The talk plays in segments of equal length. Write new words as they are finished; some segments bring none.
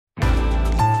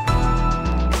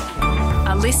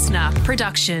listener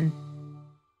production.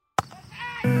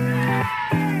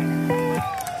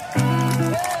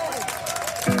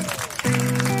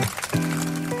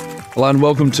 Hello and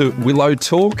welcome to Willow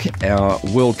Talk, our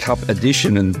World Cup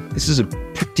edition, and this is a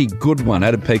pretty good one.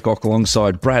 Adam Peacock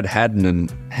alongside Brad Haddon,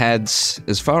 and Hads,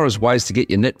 as far as ways to get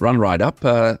your net run rate up,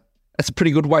 that's a pretty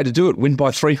good way to do it. Win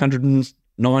by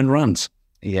 309 runs.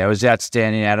 Yeah, it was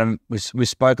outstanding, Adam. We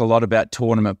spoke a lot about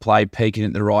tournament play peaking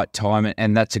at the right time,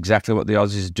 and that's exactly what the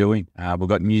Aussies are doing. We've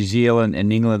got New Zealand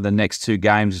and England the next two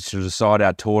games to decide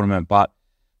our tournament, but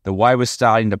the way we're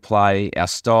starting to play, our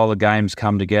style of games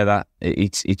come together,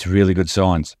 it's really good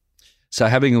signs. So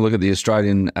having a look at the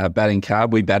Australian batting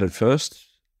card, we batted first,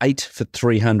 8 for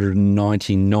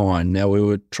 399. Now, we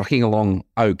were trucking along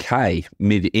okay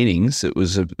mid-innings. It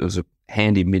was a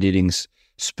handy mid-innings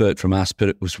spurt from us, but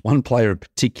it was one player in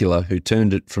particular who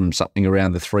turned it from something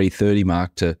around the 330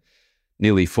 mark to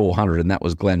nearly 400, and that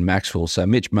was Glenn Maxwell. So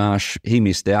Mitch Marsh, he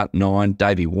missed out 9.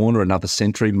 Davey Warner, another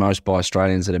century, most by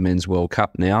Australians at a Men's World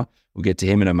Cup now. We'll get to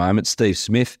him in a moment. Steve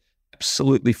Smith,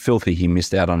 absolutely filthy. He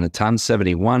missed out on a ton,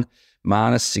 71.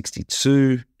 Marnus,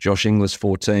 62. Josh Inglis,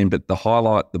 14. But the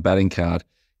highlight, the batting card,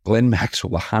 Glenn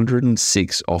Maxwell,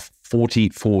 106 off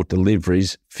 44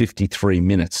 deliveries, 53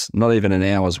 minutes. Not even an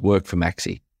hour's work for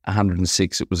Maxie.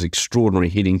 106. It was extraordinary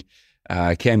hitting.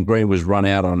 Cam Green was run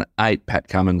out on 8. Pat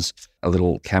Cummins, a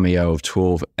little cameo of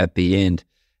 12 at the end.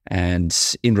 And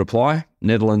in reply,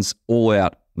 Netherlands all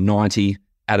out 90.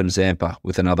 Adam Zampa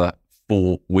with another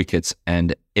 4 wickets,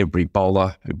 and every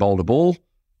bowler who bowled a ball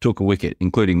took a wicket,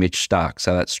 including Mitch Starc.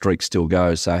 So that streak still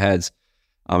goes. So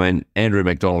Andrew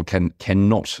McDonald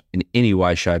cannot in any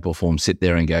way, shape or form sit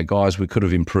there and go, guys, we could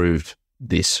have improved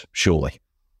this, surely.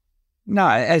 No,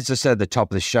 as I said at the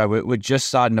top of the show, we're just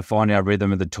starting to find our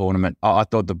rhythm of the tournament. I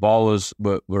thought the bowlers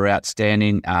were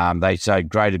outstanding. They showed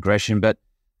great aggression, but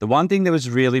the one thing that was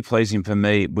really pleasing for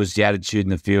me was the attitude in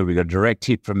the field. We got a direct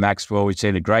hit from Maxwell. We've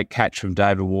seen a great catch from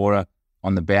David Warner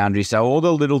on the boundary. So all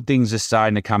the little things are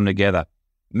starting to come together.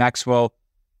 Maxwell,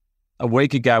 a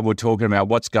week ago, we were talking about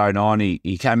what's going on.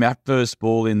 He came out first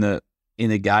ball in the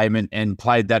game and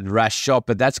played that rash shot,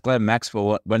 but that's Glenn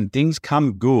Maxwell. When things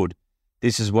come good,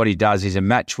 this is what he does. He's a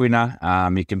match winner.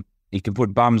 He can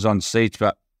put bums on seats,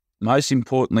 but most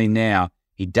importantly now,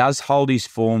 he does hold his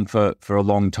form for a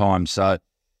long time. So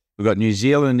we've got New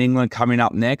Zealand and England coming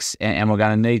up next, and we're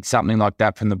going to need something like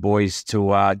that from the boys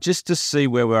to just to see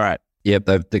where we're at. Yep,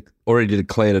 they've already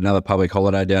declared another public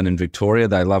holiday down in Victoria.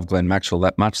 They love Glenn Maxwell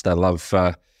that much. They love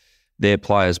their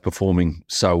players performing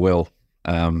so well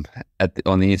on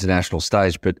the international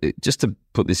stage. But just to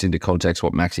put this into context,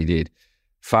 what Maxie did,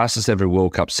 fastest ever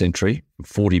World Cup century,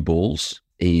 40 balls.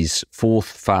 He's 4th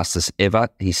fastest ever.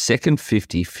 He's second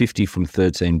 50 from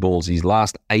 13 balls. His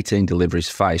last 18 deliveries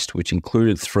faced, which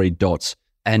included 3 dots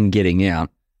and getting out,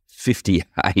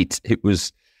 58. It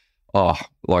was,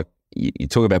 you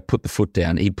talk about put the foot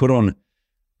down. He put on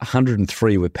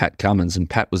 103 with Pat Cummins, and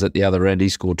Pat was at the other end. He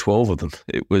scored 12 of them.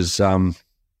 It was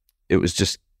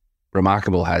just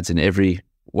remarkable, Hads, in every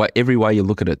way you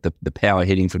look at it, the power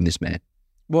hitting from this man.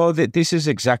 Well, this is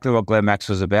exactly what Glenn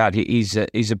Maxwell's about. He's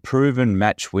a proven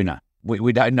match winner.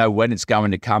 We don't know when it's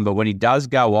going to come, but when he does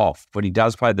go off, when he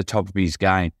does play at the top of his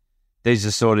game, these are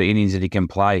the sort of innings that he can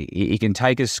play. He can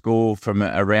take a score from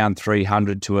around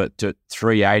 300 to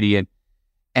 380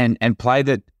 and play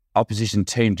the opposition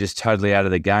team just totally out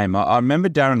of the game. I remember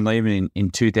Darren Lehman in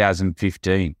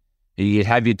 2015. You'd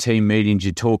have your team meetings,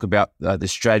 you'd talk about the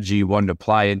strategy you wanted to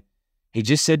play, and he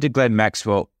just said to Glenn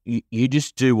Maxwell, you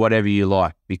just do whatever you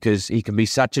like, because he can be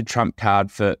such a trump card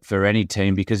for any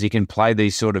team because he can play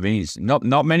these sort of innings.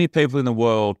 Not many people in the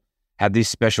world have this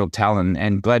special talent,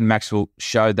 and Glenn Maxwell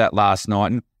showed that last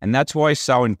night, and that's why he's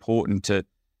so important to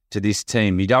this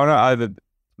team. You don't want to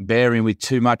overbear him with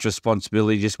too much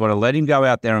responsibility. You just want to let him go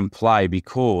out there and play,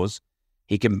 because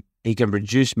he can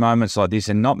produce moments like this,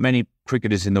 and not many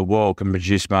cricketers in the world can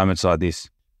produce moments like this.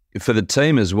 For the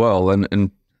team as well,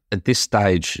 and at this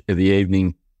stage of the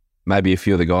evening, maybe a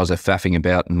few of the guys are faffing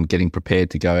about and getting prepared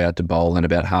to go out to bowl in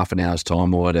about half an hour's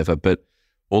time or whatever. But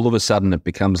all of a sudden, it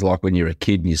becomes like when you're a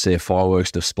kid and you see a fireworks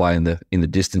display in the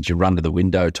distance, you run to the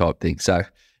window type thing. So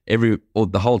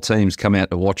the whole team's come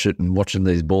out to watch it and watching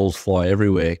these balls fly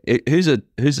everywhere. Who's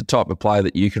the type of player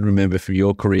that you can remember from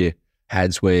your career,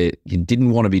 Hads, where you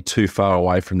didn't want to be too far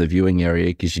away from the viewing area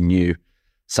because you knew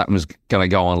something was going to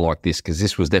go on like this? Because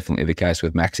this was definitely the case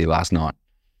with Maxie last night.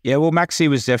 Yeah, well, Maxie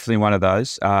was definitely one of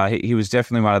those. He was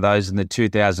definitely one of those in the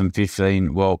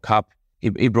 2015 World Cup.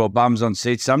 He brought bums on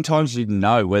seats. Sometimes you didn't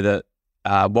know whether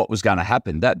what was going to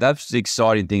happen. That's the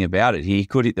exciting thing about it. He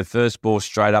could hit the first ball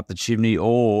straight up the chimney,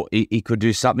 or he could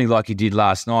do something like he did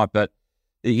last night. But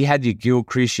you had your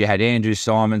Gilchrist, you had Andrew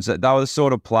Simons. They were the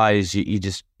sort of players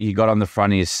you got on the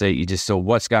front of your seat. You just saw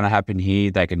what's going to happen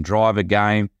here. They can drive a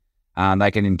game.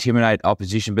 They can intimidate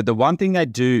opposition. But the one thing they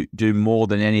do more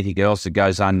than anything else that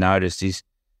goes unnoticed is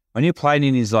when you're playing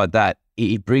innings like that,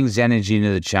 it brings energy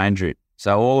into the change room.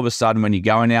 So all of a sudden, when you're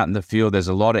going out in the field, there's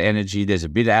a lot of energy, there's a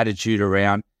bit of attitude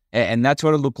around. And that's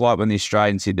what it looked like when the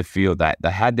Australians hit the field.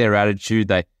 They had their attitude,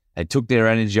 they took their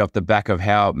energy off the back of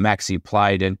how Maxi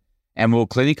played, and we were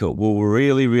clinical. We were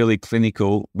really, really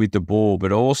clinical with the ball,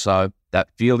 but also that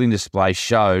fielding display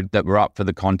showed that we're up for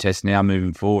the contest now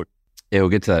moving forward. Yeah, we'll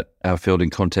get to that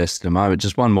fielding contest in a moment.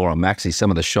 Just one more on Maxi.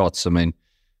 Some of the shots, I mean,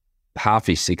 half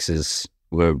his sixes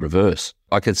were reverse.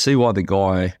 I could see why the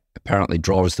guy apparently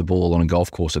drives the ball on a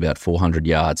golf course about 400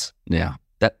 yards. Now,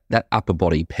 that upper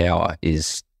body power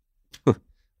is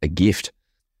a gift.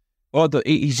 Well,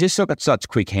 he's just got such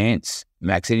quick hands,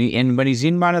 Max. And when he's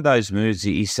in one of those moves,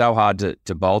 he's so hard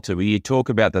to bowl to. You talk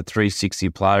about the 360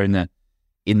 player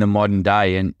in the modern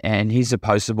day, and he's a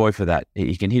poster boy for that.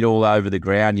 He can hit all over the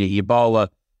ground. You bowl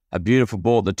a beautiful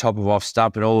ball at the top of off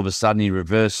stump, and all of a sudden he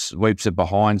reverse sweeps it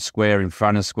behind square, in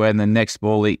front of square, and the next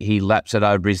ball he laps it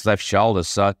over his left shoulder.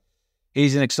 So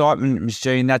he's an excitement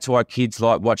machine. That's why kids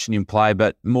like watching him play,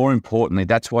 but more importantly,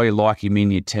 that's why you like him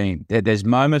in your team. There's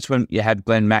moments when you have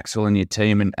Glenn Maxwell in your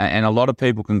team, and a lot of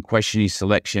people can question his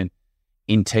selection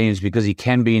in teams because he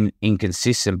can be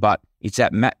inconsistent, but it's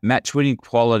that match-winning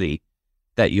quality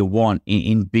that you want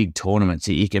in big tournaments.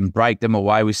 You can break them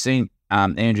away. We've seen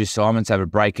Andrew Simons have a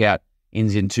breakout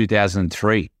in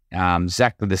 2003,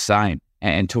 exactly the same,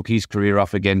 and took his career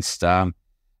off against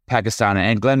Pakistan.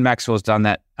 And Glenn Maxwell's done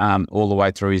that all the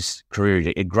way through his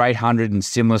career. A great 100 in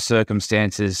similar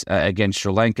circumstances against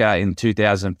Sri Lanka in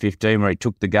 2015, where he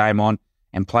took the game on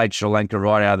and played Sri Lanka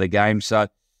right out of the game. So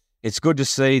it's good to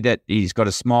see that he's got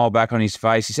a smile back on his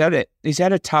face. He's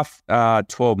had a tough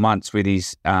 12 months with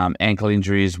his ankle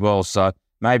injury as well, so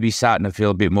maybe he's starting to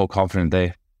feel a bit more confident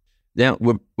there. Now,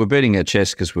 we're beating our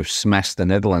chest because we've smashed the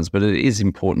Netherlands, but it is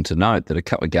important to note that a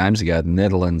couple of games ago, the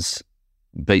Netherlands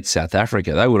beat South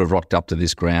Africa. They would have rocked up to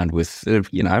this ground with,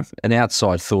 an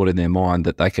outside thought in their mind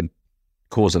that they could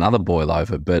cause another boil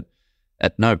over, but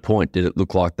at no point did it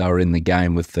look like they were in the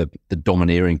game with the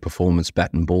domineering performance,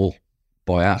 bat and ball,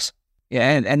 by us.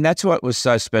 Yeah, and that's what was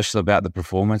so special about the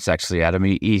performance, actually, Adam,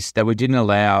 is that we didn't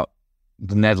allow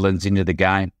the Netherlands into the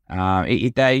game.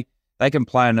 They can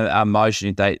play on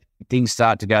emotion. If things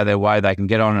start to go their way, they can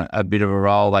get on a bit of a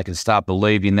roll. They can start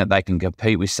believing that they can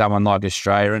compete with someone like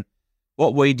Australia. And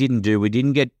what we didn't do, we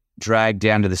didn't get dragged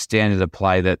down to the standard of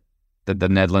play that the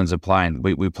Netherlands are playing.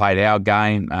 We played our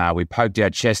game. We poked our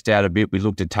chest out a bit. We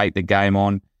looked to take the game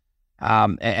on.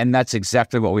 And that's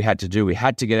exactly what we had to do. We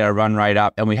had to get our run rate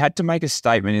up, and we had to make a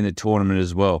statement in the tournament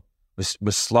as well.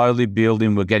 We're slowly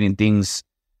building. We're getting things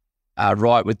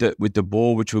right with the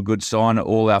ball, which were a good sign.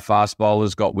 All our fast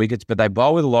bowlers got wickets, but they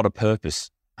bowl with a lot of purpose,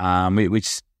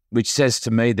 which says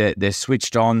to me that they're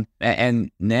switched on, and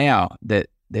now that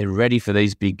they're ready for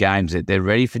these big games. They're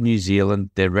ready for New Zealand.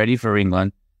 They're ready for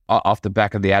England off the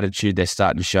back of the attitude they're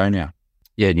starting to show now.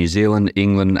 Yeah, New Zealand,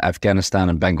 England, Afghanistan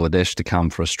and Bangladesh to come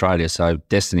for Australia. So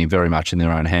destiny very much in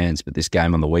their own hands. But this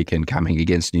game on the weekend coming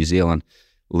against New Zealand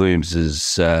looms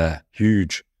as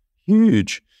huge.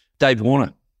 Dave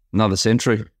Warner, another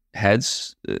century,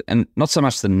 has, and not so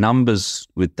much the numbers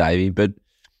with Davey, but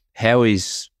how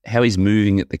he's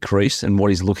moving at the crease and what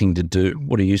he's looking to do.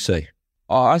 What do you see?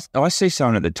 I see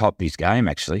someone at the top of his game,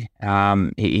 actually.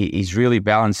 He's really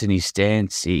balancing his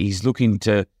stance. He's looking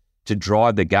to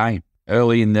drive the game.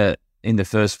 Early in the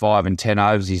first 5 and 10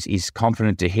 overs, he's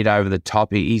confident to hit over the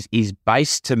top. He's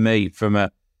based, to me, from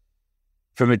a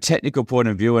technical point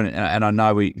of view, and I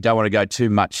know we don't want to go too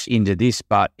much into this,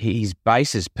 but his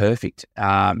base is perfect.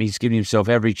 He's given himself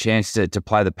every chance to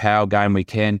play the power game we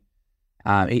can.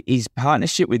 His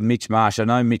partnership with Mitch Marsh, I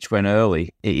know Mitch went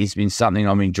early. It's been something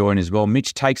I'm enjoying as well.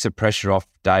 Mitch takes the pressure off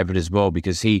David as well,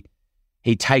 because he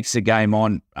takes the game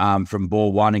on from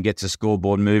ball one and gets the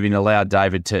scoreboard moving, allow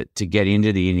David to get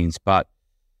into the innings. But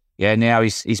yeah, now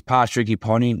he's past Ricky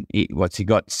Ponting. He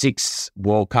got 6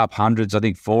 World Cup hundreds. I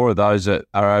think 4 of those are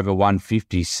over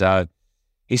 150. So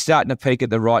he's starting to peak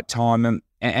at the right time.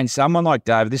 And someone like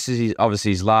David, this is obviously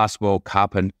his last World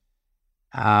Cup, and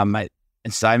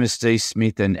same as Steve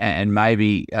Smith and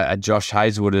maybe Josh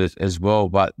Hazlewood as well.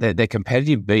 But they're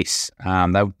competitive beasts.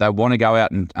 They want to go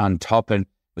out on top, and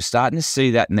we're starting to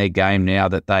see that in their game now,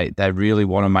 that they really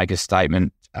want to make a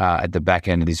statement at the back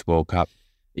end of this World Cup.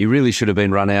 He really should have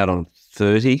been run out on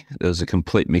 30. There was a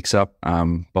complete mix-up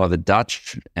by the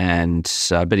Dutch,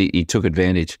 but he took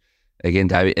advantage again,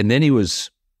 David. And then he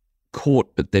was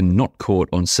caught, but then not caught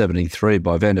on 73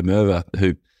 by Van der Merwe,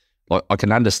 who I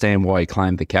can understand why he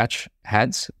claimed the catch,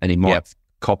 Hads, and he might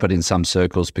cop it in some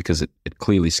circles because it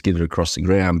clearly skidded across the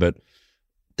ground. But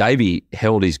Davey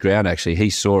held his ground, actually. He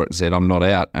saw it and said, I'm not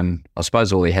out. And I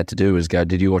suppose all he had to do was go,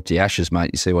 did you watch the Ashes,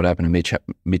 mate? You see what happened to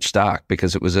Mitch Starc?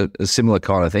 Because it was a similar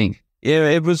kind of thing. Yeah,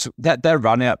 it was that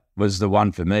run out was the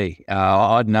one for me.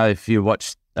 I don't know if you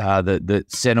watched the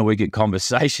centre wicket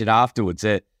conversation afterwards.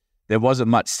 There wasn't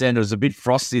much centre. It was a bit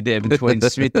frosty there between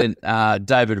Smith and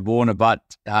David Warner,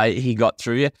 but he got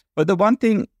through. Yeah. But the one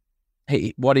thing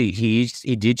he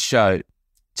did show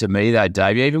to me though,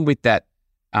 Dave, even with that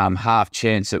half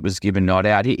chance that was given not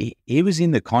out, he was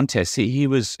in the contest.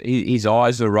 His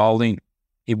eyes were rolling.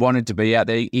 He wanted to be out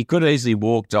there. He could have easily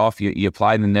walked off. You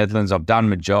play in the Netherlands. I've done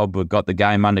my job. We've got the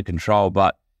game under control.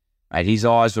 But mate, his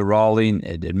eyes were rolling.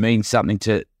 It means something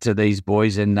to these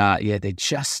boys. And they're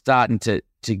just starting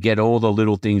to get all the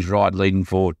little things right leading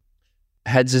forward.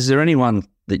 Hads, is there anyone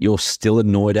that you're still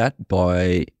annoyed at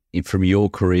from your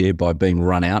career by being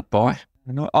run out by?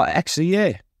 Actually,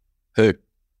 yeah. Who?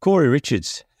 Corey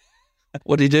Richards.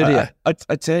 What did he do to you?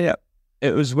 I tell you,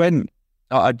 it was when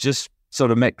I just sort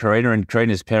of met Karina, and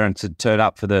Karina's parents had turned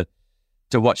up to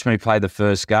watch me play the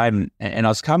first game, and I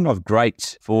was coming off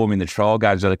great form in the trial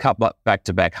games. I had a couple of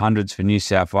back-to-back hundreds for New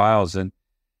South Wales, and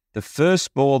the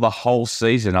first ball of the whole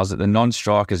season, I was at the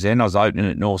non-strikers end. I was opening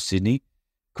at North Sydney.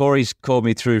 Corey's called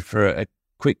me through for a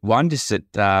quick one just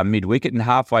at mid-wicket, and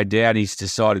halfway down he's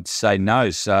decided to say no.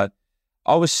 So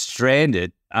I was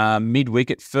stranded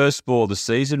mid-wicket, first ball of the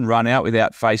season, run out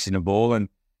without facing a ball, and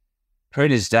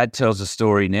Karina's dad tells the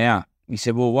story now. He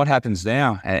said, well, what happens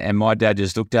now? And my dad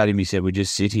just looked at him. He said, we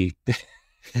just sit here.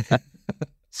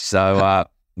 So,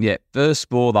 first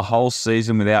ball the whole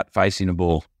season without facing a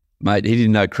ball. Mate, he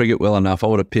didn't know cricket well enough. I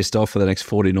would have pissed off for the next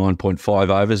 49.5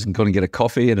 overs and gone and get a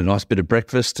coffee and a nice bit of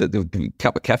breakfast at a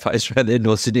couple of cafes around there in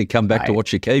North Sydney and come back to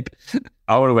watch you keep.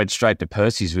 I would have went straight to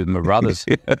Percy's with my brothers.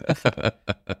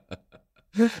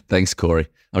 Thanks, Corey.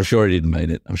 I'm sure he didn't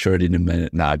mean it.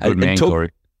 No, good man,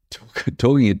 Corey.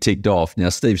 Talking it ticked off. Now,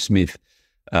 Steve Smith,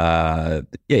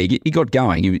 he got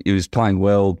going. He was playing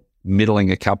well, middling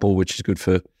a couple, which is good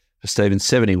for Stephen,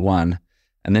 71.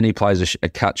 And then he plays a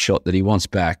cut shot that he wants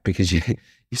back because you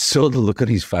saw the look on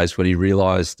his face when he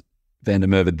realised Van der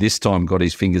Merwe this time got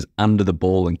his fingers under the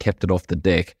ball and kept it off the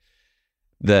deck,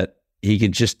 that he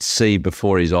could just see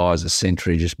before his eyes a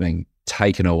century just being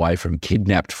taken away from,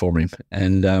 kidnapped from him.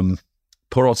 And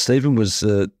poor old Stephen was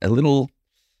a little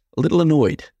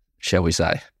annoyed, shall we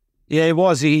say. Yeah, he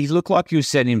was. He looked like he was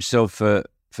setting himself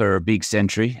for a big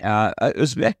century. It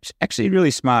was actually a really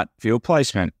smart field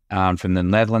placement from the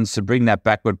Netherlands to bring that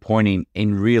backward point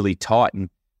in really tight. And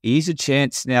he's a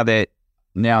chance now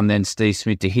and then Steve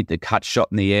Smith to hit the cut shot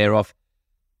in the air off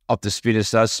the spinner.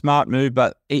 So smart move,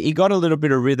 but he got a little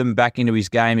bit of rhythm back into his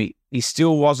game. He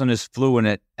still wasn't as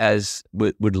fluent as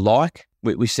would like.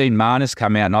 We've seen Marnus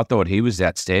come out, and I thought he was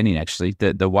outstanding, actually,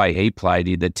 the way he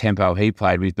played, the tempo he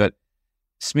played with. But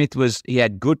Smith he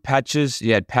had good patches.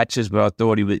 He had patches, but I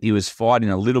thought he was fighting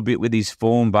a little bit with his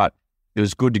form, but it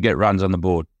was good to get runs on the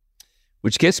board.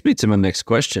 Which gets me to my next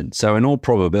question. So in all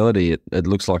probability, it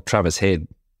looks like Travis Head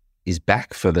is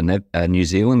back for the New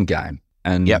Zealand game.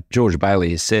 And George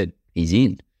Bailey has said he's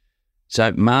in.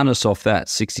 So Marnus off that,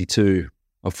 62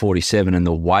 of 47, and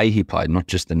the way he played, not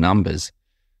just the numbers,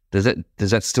 does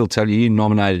that still tell you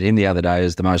nominated him the other day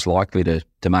as the most likely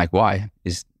to make way?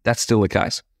 Is that still the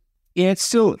case? Yeah, it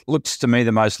still looks to me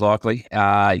the most likely.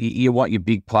 You want your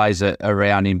big plays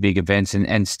around in big events,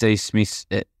 and Steve Smith's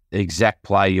the exact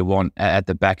play you want at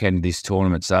the back end of this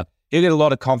tournament. So he'll get a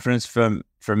lot of confidence from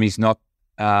his knock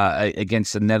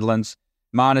against the Netherlands.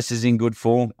 Marnus is in good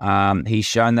form. He's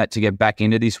shown that to get back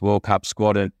into this World Cup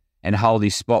squad and hold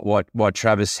his spot while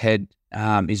Travis Head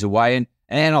is away.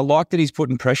 And I like that he's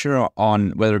putting pressure on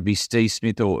whether it be Steve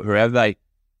Smith or whoever they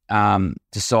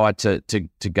decide to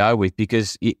go with,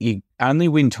 because you only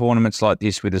win tournaments like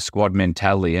this with a squad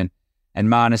mentality. And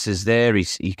Marnus is there.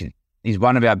 He's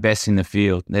one of our best in the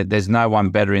field. There's no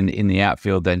one better in the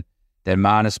outfield than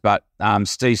Marnus. But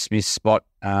Steve Smith's spot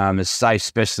is safe,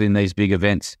 especially in these big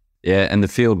events. Yeah, and the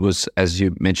field was, as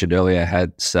you mentioned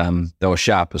earlier, they were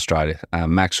sharp, Australia.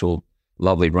 Maxwell,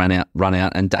 lovely run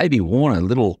out, and Davey Warner,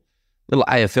 little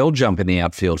AFL jump in the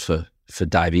outfield for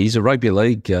Davey. He's a rugby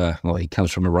league. He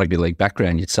comes from a rugby league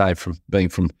background, you'd say, from being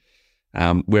from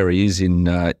where he is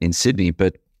in Sydney.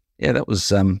 But yeah, that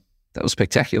was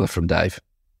spectacular from Dave.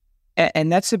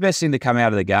 And that's the best thing to come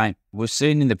out of the game. We've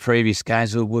seen in the previous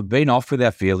games, we've been off with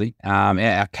our fielding.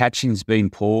 Our catching's been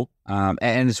poor.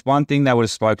 And it's one thing they would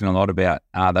have spoken a lot about.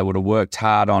 They would have worked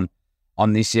hard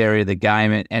on this area of the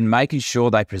game and making sure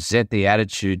they present the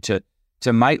attitude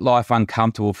to make life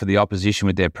uncomfortable for the opposition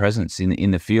with their presence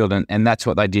in the field. And that's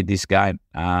what they did this game.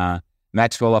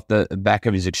 Maxwell, off the back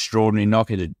of his extraordinary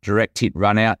knock, had a direct hit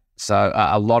run out. So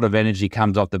a lot of energy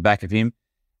comes off the back of him.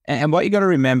 And what you got to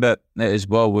remember as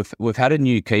well, we've had a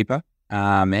new keeper.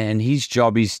 And his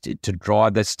job is to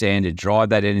drive that standard, drive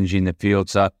that energy in the field.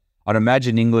 So I'd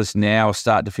imagine Inglis now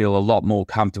start to feel a lot more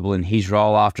comfortable in his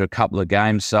role after a couple of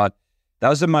games. So that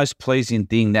was the most pleasing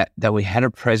thing, that we had a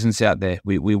presence out there.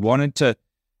 We wanted to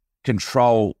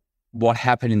control what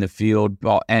happened in the field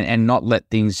and not let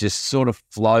things just sort of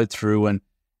flow through.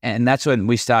 And that's when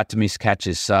we start to miss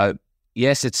catches. So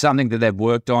yes, it's something that they've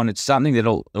worked on. It's something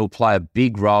that'll play a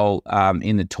big role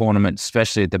in the tournament,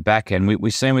 especially at the back end.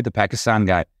 We've seen with the Pakistan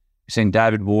game, we've seen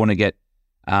David Warner get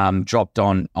dropped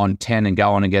on 10 and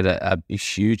go on and get a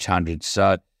huge 100.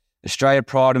 So Australia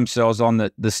pride themselves on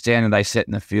the standard they set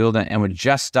in the field, and we're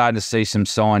just starting to see some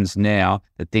signs now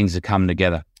that things are coming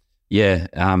together. Yeah,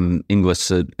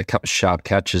 Inglis, a couple of sharp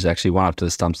catches, actually, one up to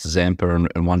the stumps to Zampa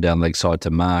and one down leg side to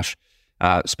Marsh.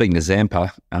 Speaking of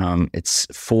Zampa, it's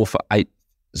 4 for 8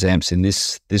 Zamps in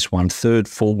this one, third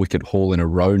 4-wicket haul in a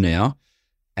row now.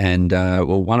 And,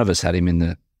 one of us had him in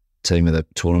the team of the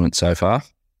tournament so far.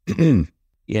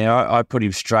 Yeah, I put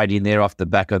him straight in there off the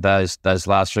back of those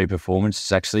last 3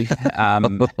 performances, actually.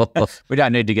 We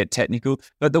don't need to get technical.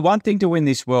 But the one thing to win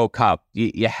this World Cup,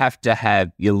 you have to have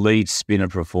your lead spinner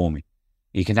performing.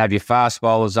 You can have your fast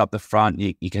bowlers up the front.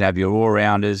 You can have your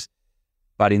all-rounders.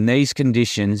 But in these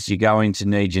conditions, you're going to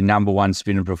need your number one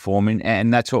spinner performing.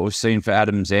 And that's what we've seen for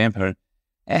Adam Zampa.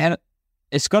 And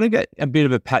it's got to get a bit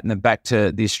of a pat in the back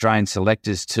to the Australian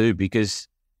selectors too, because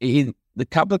in the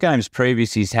couple of games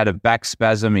previous, he's had a back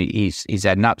spasm. He's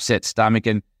had an upset stomach,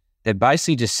 and they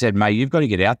basically just said, mate, you've got to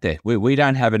get out there. We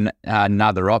don't have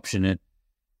another option.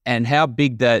 And how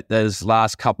big those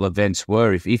last couple of events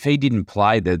were, if he didn't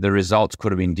play, the results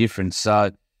could have been different.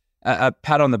 So a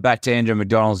pat on the back to Andrew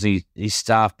McDonald's, his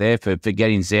staff there for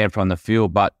getting Zampa on the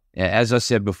field. But as I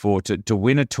said before, to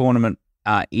win a tournament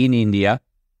in India,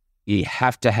 you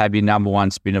have to have your number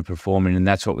one spinner performing, and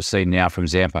that's what we're seeing now from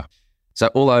Zampa. So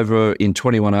all over in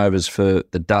 21 overs for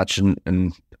the Dutch, and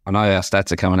I know our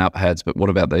stats are coming up, Hads, but what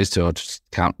about these two? I just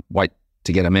can't wait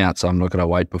to get them out, so I'm not going to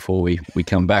wait before we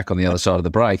come back on the other side of the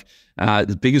break.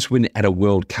 The biggest win at a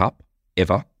World Cup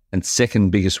ever, and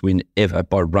second biggest win ever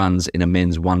by runs in a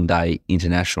men's one-day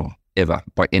international ever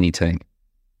by any team.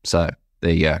 So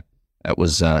there you go. That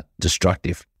was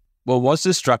destructive. Well, it was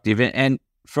destructive, and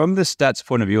from the stats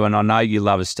point of view, and I know you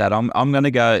love a stat, I'm going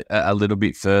to go a little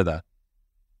bit further.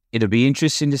 It'll be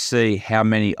interesting to see how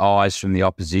many eyes from the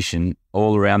opposition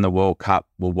all around the World Cup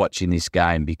were watching this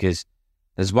game, because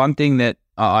there's one thing that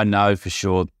I know for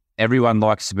sure. Everyone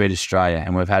likes to beat Australia,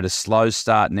 and we've had a slow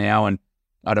start now, and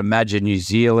I'd imagine New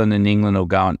Zealand and England will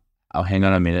go, oh, hang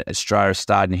on a minute, Australia's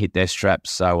starting to hit their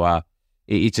straps. So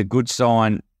it's a good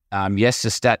sign. Yes, the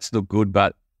stats look good,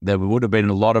 but there would have been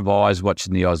a lot of eyes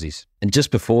watching the Aussies. And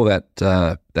just before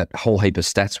that whole heap of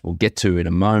stats we'll get to in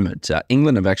a moment,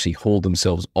 England have actually hauled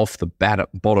themselves off the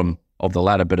bottom of the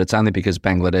ladder, but it's only because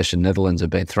Bangladesh and Netherlands have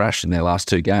been thrashed in their last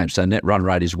 2 games. So net run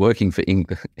rate is working for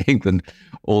England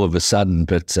all of a sudden,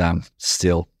 but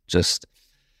still just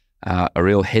a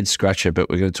real head scratcher. But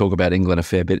we're going to talk about England a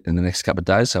fair bit in the next couple of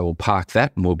days, so we'll park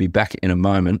that and we'll be back in a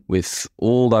moment with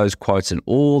all those quotes and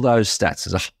all those stats.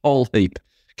 There's a whole heap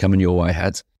coming your way,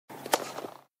 Hads.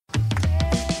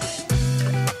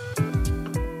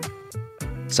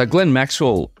 So Glenn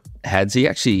Maxwell, Hads, he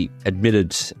actually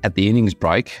admitted at the innings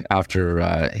break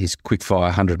after his quickfire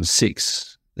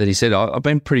 106 that he said, I've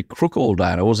been pretty crook all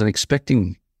day and I wasn't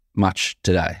expecting much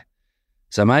today.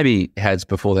 So maybe, Hads,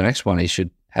 before the next one, he should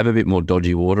have a bit more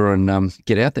dodgy water and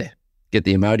get out there, get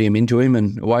the Imodium into him,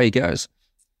 and away he goes.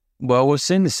 Well, we've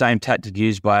seen the same tactic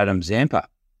used by Adam Zampa.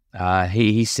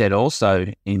 He said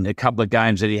also in a couple of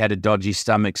games that he had a dodgy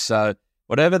stomach. So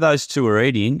whatever those two are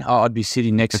eating, I'd be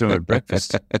sitting next to him at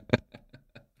breakfast.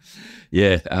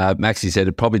 Yeah, Maxie said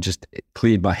it probably just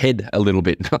cleared my head a little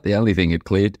bit. Not the only thing it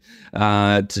cleared.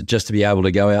 To be able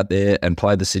to go out there and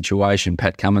play the situation.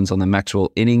 Pat Cummins on the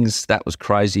Maxwell innings, that was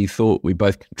crazy. Thought we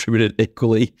both contributed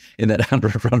equally in that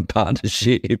 100-run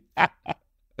partnership.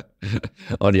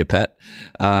 On you, Pat.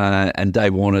 And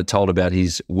Dave Warner told about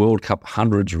his World Cup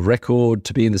hundreds record.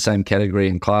 To be in the same category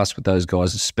and class with those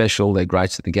guys is special. They're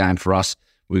greats at the game for us.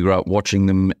 We grew up watching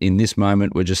them in this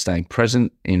moment. We're just staying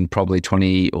present. In probably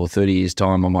 20 or 30 years'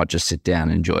 time, I might just sit down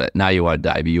and enjoy it. No, you won't,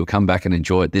 Davey. You'll come back and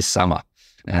enjoy it this summer.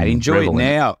 And enjoy it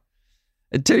now.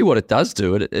 I tell you what it does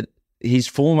do. His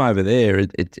form over there,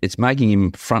 it's making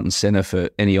him front and centre for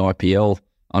any IPL.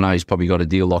 I know he's probably got a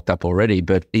deal locked up already,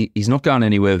 but he's not going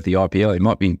anywhere with the IPL. He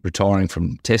might be retiring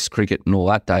from Test cricket and all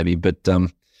that, Davey, but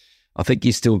I think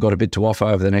he's still got a bit to offer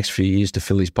over the next few years to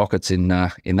fill his pockets in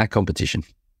that competition.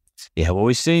 Yeah, well,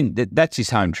 we've seen that's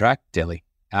his home track, Delhi.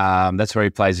 That's where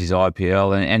he plays his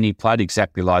IPL, and he played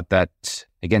exactly like that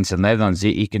against the Netherlands.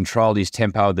 He controlled his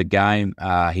tempo of the game.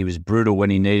 He was brutal when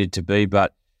he needed to be,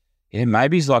 but yeah,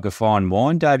 maybe he's like a fine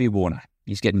wine, Davey Warner.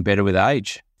 He's getting better with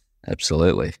age.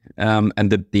 Absolutely. And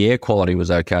the air quality was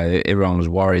okay. Everyone was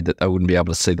worried that they wouldn't be able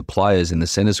to see the players in the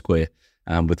centre square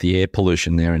with the air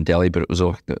pollution there in Delhi, but it was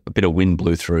a bit of wind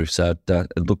blew through, so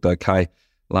it looked okay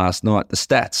last night. The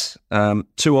stats.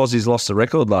 2 Aussies lost the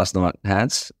record last night,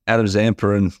 Hans. Adam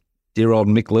Zampa and dear old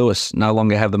Mick Lewis no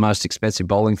longer have the most expensive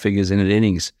bowling figures in an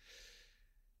innings.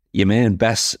 Your man,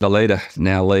 Bas, the leader,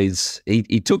 now leads.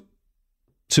 He took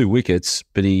 2 wickets,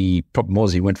 but problem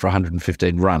was he went for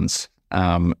 115 runs.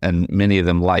 And many of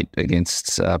them late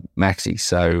against Maxi.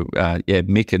 So,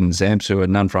 Mick and Zamsu are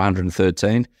none for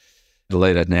 113. The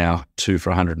leader now, 2 for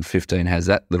 115, has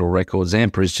that little record.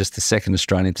 Zampa is just the second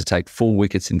Australian to take 4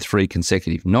 wickets in 3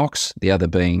 consecutive knocks, the other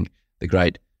being the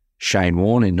great Shane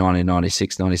Warne in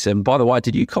 1996-97. By the way,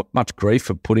 did you cop much grief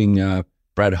for putting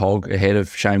Brad Hogg ahead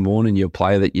of Shane Warne and your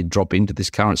player that you'd drop into this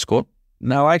current squad?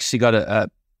 No, I actually got a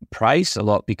praise a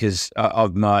lot because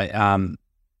of my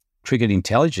cricket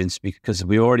intelligence, because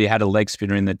we already had a leg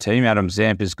spinner in the team. Adam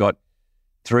Zampa's got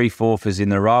 3 fourthers in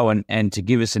the row, and to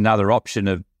give us another option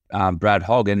of Brad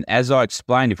Hogg. And as I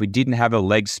explained, if we didn't have a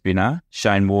leg spinner,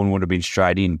 Shane Warne would have been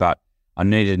straight in, but I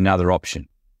needed another option.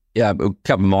 Yeah, a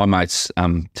couple of my mates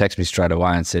texted me straight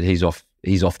away and said he's off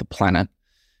the planet,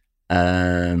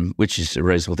 which is a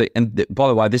reasonable thing. And by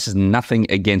the way, this is nothing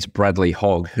against Bradley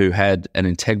Hogg, who had an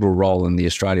integral role in the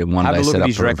Australian one-day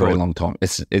setup for a very long time.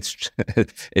 It's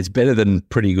better than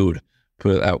pretty good,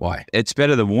 put it that way. It's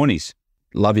better than Warnie's.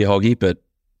 Love you, Hoggy, but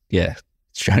yeah,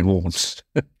 Shane Warne's.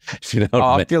 You know what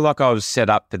I mean? Feel like I was set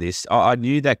up for this. I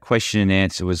knew that question and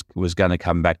answer was going to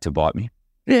come back to bite me.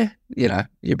 Yeah,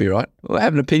 you'll be right. Well,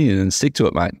 have an opinion and stick to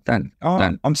it, mate. Don't.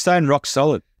 I'm staying rock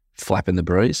solid. Flap in the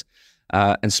breeze.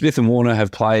 And Smith and Warner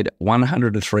have played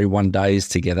 103 one-days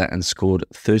together and scored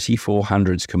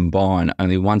 3,400s combined.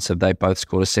 Only once have they both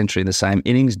scored a century in the same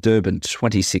innings. Durban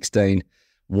 2016,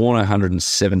 Warner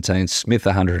 117, Smith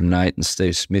 108, and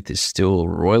Steve Smith is still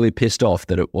royally pissed off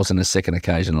that it wasn't a second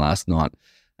occasion last night.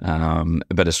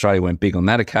 But Australia went big on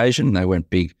that occasion. They went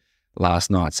big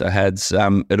last night. So Hads,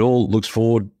 it all looks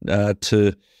forward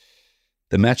to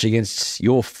the match against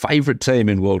your favourite team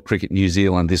in world cricket, New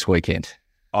Zealand, this weekend.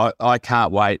 I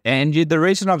can't wait. And the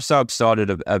reason I'm so excited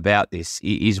about this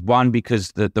is, one,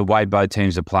 because the way both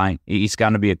teams are playing. It's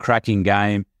going to be a cracking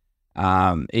game.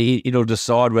 It'll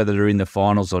decide whether they're in the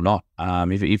finals or not.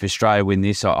 If Australia win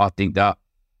this, I think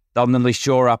they'll nearly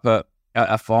shore up a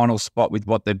final spot with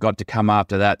what they've got to come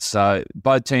after that. So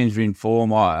both teams are in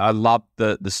form. I love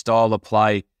the style of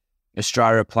play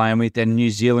Australia are playing with, and New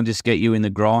Zealand just get you in the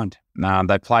grind.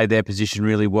 They play their position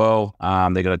really well.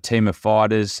 They've got a team of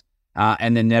fighters.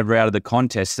 And they're never out of the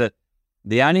contest.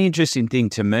 The only interesting thing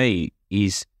to me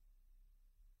is,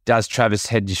 does Travis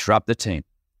Head disrupt the team?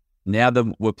 Now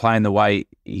that we're playing the way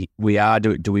we are,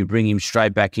 do we bring him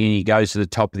straight back in? He goes to the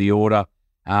top of the order.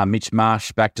 Mitch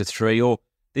Marsh back to 3. Or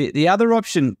the other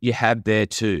option you have there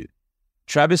too,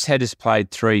 Travis Head has played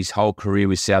 3 his whole career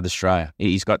with South Australia.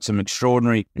 He's got some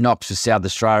extraordinary knocks for South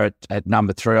Australia at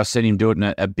number 3. I've seen him do it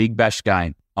in a Big Bash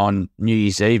game. On New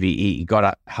Year's Eve, he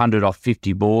got 100 off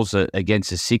 50 balls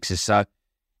against the Sixers. So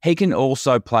he can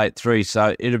also play at 3.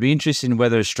 So it'll be interesting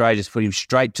whether Australia's put him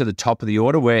straight to the top of the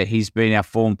order, where he's been our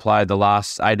form player the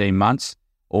last 18 months,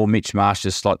 or Mitch Marsh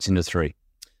just slots into 3.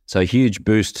 So huge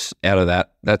boost out of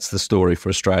that. That's the story for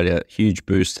Australia. Huge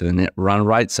boost to the net run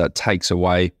rate. So it takes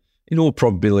away, in all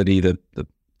probability, the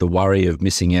worry of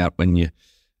missing out when you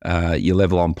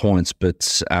level on points,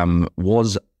 but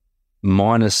was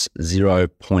minus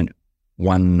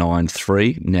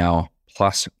 0.193, now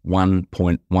plus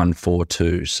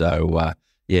 1.142. So,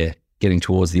 getting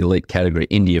towards the elite category.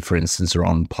 India, for instance, are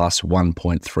on plus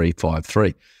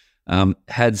 1.353.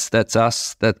 Hads, that's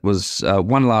us. That was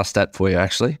one last stat for you,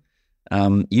 actually.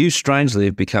 You strangely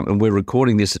have become, and we're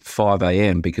recording this at 5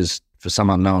 a.m. because for some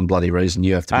unknown bloody reason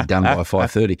you have to be done by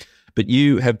 5:30. But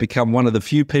you have become one of the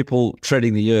few people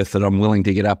treading the earth that I'm willing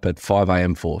to get up at 5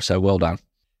 a.m. for. So well done.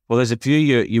 Well, there's a few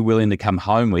you're willing to come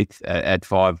home with at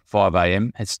 5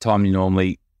 a.m. It's the time you're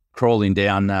normally crawling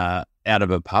down out of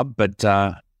a pub. But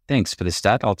thanks for the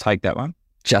stat. I'll take that one.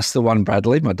 Just the one,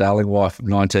 Bradley, my darling wife of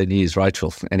 19 years,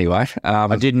 Rachel. Anyway.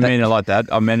 I didn't mean it like that.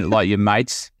 I meant it like your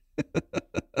mates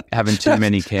having too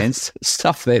many cans.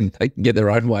 Stuff them. They can get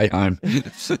their own way home.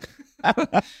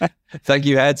 Thank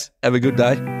you, Hads. Have a good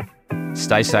day.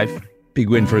 Stay safe. Big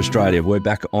win for Australia. We're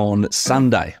back on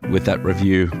Sunday with that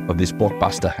review of this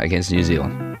blockbuster against New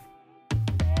Zealand.